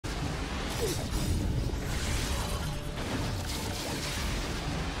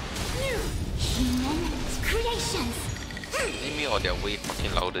creations. Enemy or they're way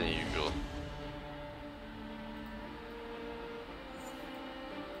fucking louder than usual.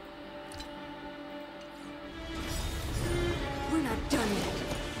 We're not done yet.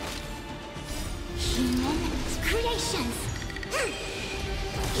 Human creations.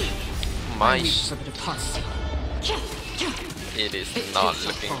 My For the departure. it is not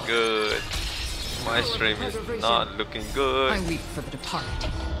looking good. My stream is not looking I good. weep for the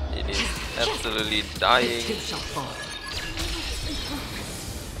departed. It is absolutely dying. Too shall fall.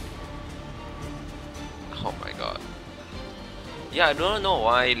 Oh my god. Yeah, I don't know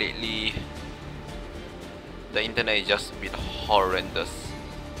why lately the internet is just a bit horrendous.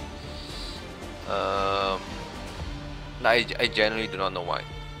 I genuinely do not know why.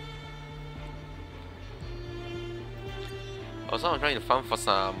 Also, I'm trying to farm for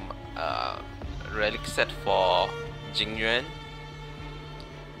some relic set for Jingyuan.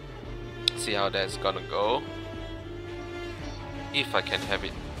 See how that's gonna go. If I can have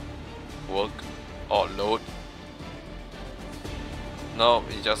it work or load. No,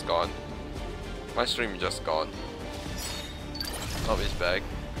 it's just gone. My stream is just gone. Oh, it's back.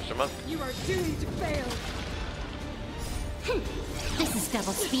 Question mark? You are doomed to fail. This is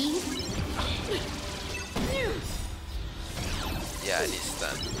double speed. Yeah, it is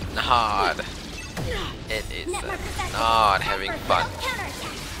not. It is not having fun.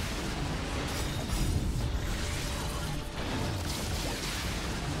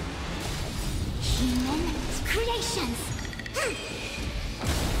 Human creations.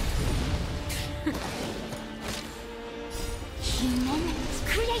 Human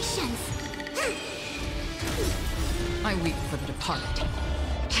creations. I weep for the departed.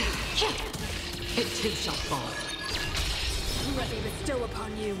 It too shall fall. Let me bestow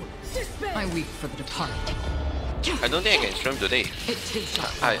upon you despair. I weep for the departed. I don't think I can stream today. It too shall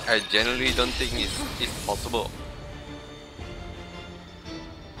fall. I genuinely don't think it's possible.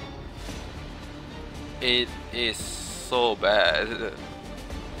 It is so bad.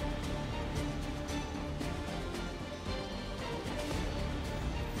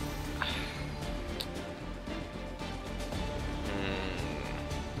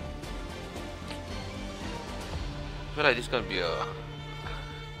 I feel like this is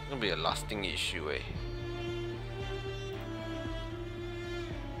gonna be a lasting issue, eh?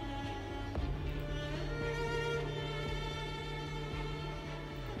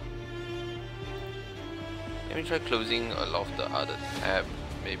 Let me try closing a lot of the other tab.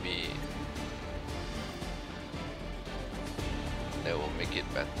 Maybe that will make it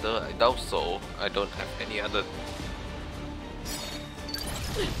better. I doubt so. I don't have any other.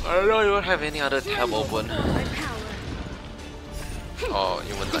 I don't even have any other tab open. Or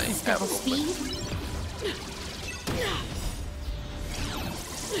even This like is tab double open. speed.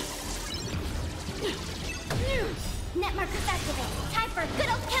 Net markers activated. Time for a good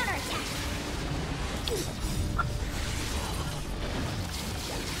old counterattack.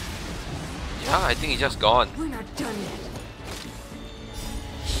 Yeah, I think it's just gone. We're not done yet.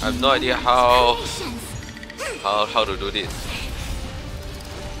 I have no idea how Creations. to do this.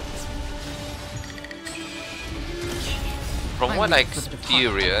 From what I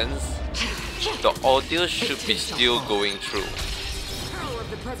experience, the audio should be still going through. Power of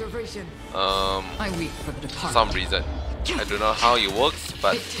the preservation. I weep for the departed. Some reason. I don't know how it works,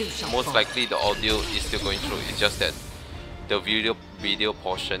 but most likely the audio is still going through. It's just that the video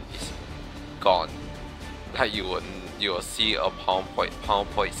portion is gone. Like you will see a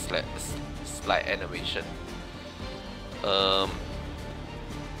PowerPoint slide animation.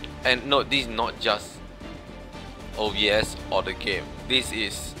 And no, this is not just OBS or the game. This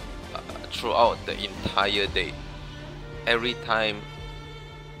is throughout the entire day. Every time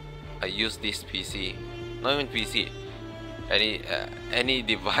I use this PC, not even PC, any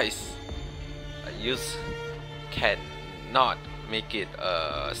device I use cannot make it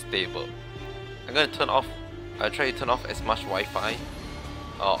stable. I'm gonna turn off. I try to turn off as much Wi-Fi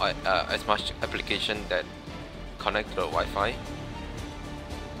or as much application that connect to the Wi-Fi.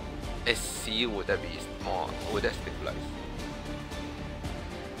 SC would that be more? Would that stabilize?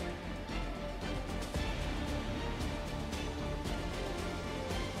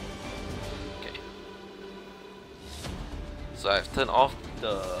 Okay. So I've turned off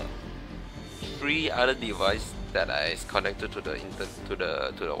the 3 other devices that is connected to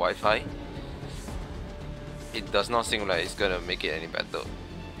the Wi-Fi. It does not seem like it's gonna make it any better.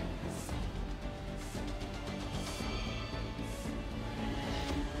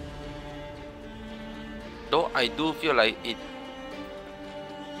 Though I do feel like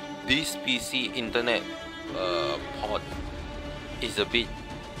this PC internet port is a bit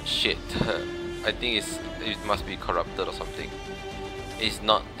shit. I think it must be corrupted or something. It's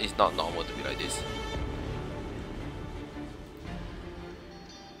not normal to be like this.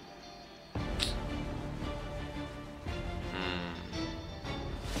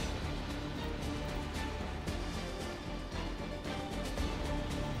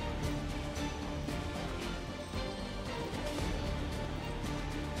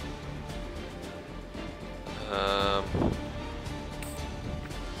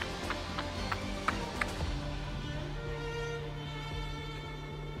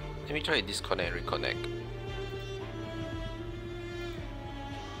 Let me try disconnect and reconnect.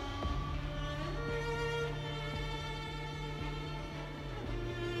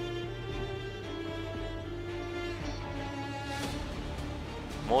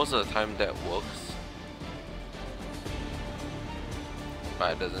 Most of the time that works,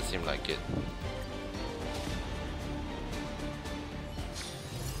 but it doesn't seem like it.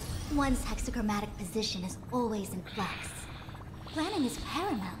 One's hexagrammatic position is always in flux. Planning is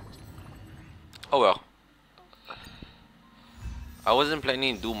paramount. Oh well. I wasn't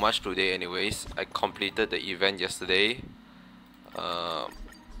planning to do much today anyways. I completed the event yesterday.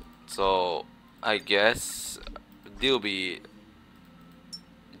 So I guess there'll be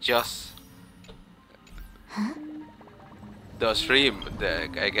just the stream.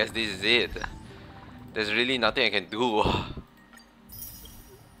 I guess this is it. There's really nothing I can do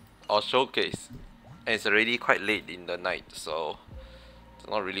or showcase. And it's already quite late in the night, so it's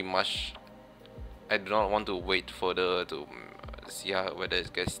not really much. I do not want to wait further to see whether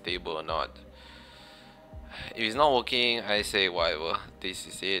it gets stable or not. If it's not working, I say whatever, this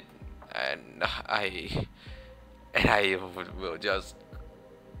is it, and I will just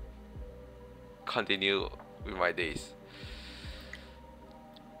continue with my days.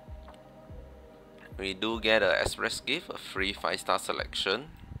 We do get a express gift, a free 5-star selection.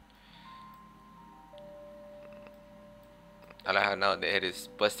 I like how now they had to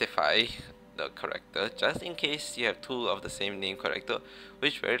specify the character just in case you have two of the same name character,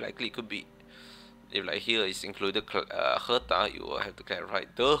 which very likely could be. If like here is included Herta, you will have to clarify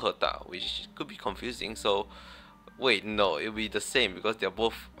the Herta, which could be confusing. So wait, no, it will be the same because they're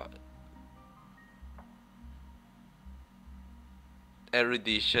both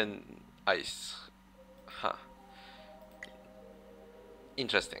erudition ice. Huh.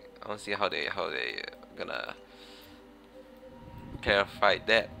 Interesting. I want to see how they gonna clarify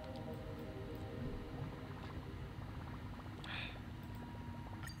that.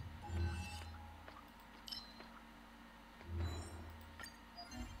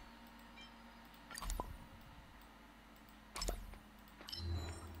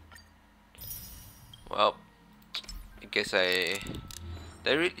 Well, I guess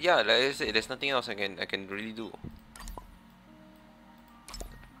yeah, like I said, there's nothing else I can really do.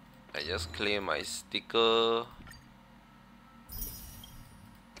 I just claim my sticker.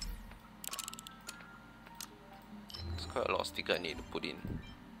 There's quite a lot of sticker I need to put in.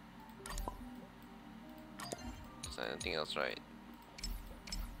 There's nothing else, right?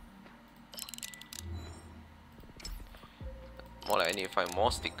 More like I need to find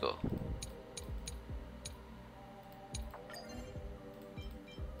more sticker.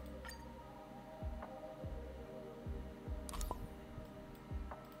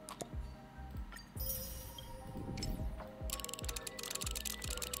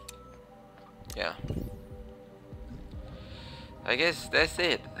 Yeah, I guess that's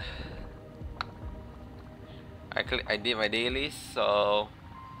it. I did my dailies, so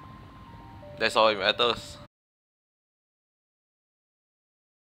that's all it matters.